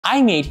I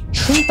made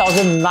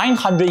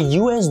 3,900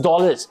 US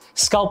dollars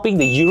scalping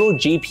the Euro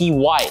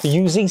JPY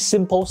using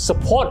simple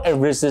support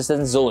and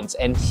resistance zones,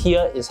 and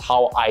here is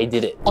how I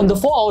did it. On the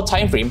 4-hour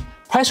time frame,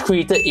 price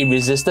created a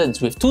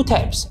resistance with 2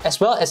 taps as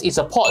well as a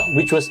support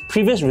which was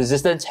previous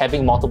resistance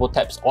having multiple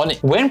taps on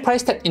it. When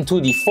price tapped into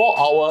the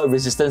 4-hour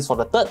resistance for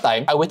the 3rd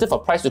time, I waited for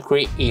price to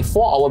create a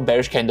 4-hour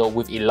bearish candle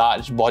with a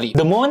large body.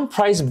 The moment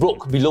price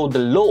broke below the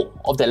low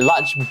of that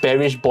large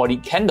bearish body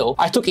candle,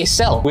 I took a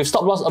sell with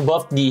stop loss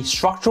above the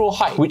structural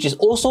high, which is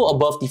also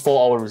above the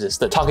 4-hour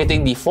resistance,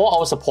 targeting the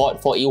 4-hour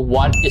support for a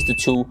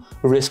 1:2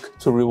 risk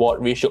to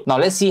reward ratio. Now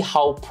let's see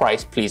how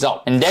price plays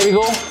out. And there we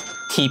go,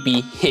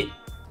 TP hit.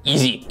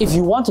 Easy. If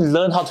you want to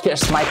learn how to catch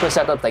sniper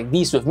setups like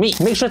these with me,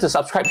 make sure to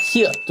subscribe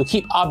here to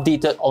keep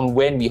updated on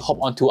when we hop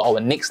onto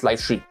our next live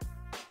stream.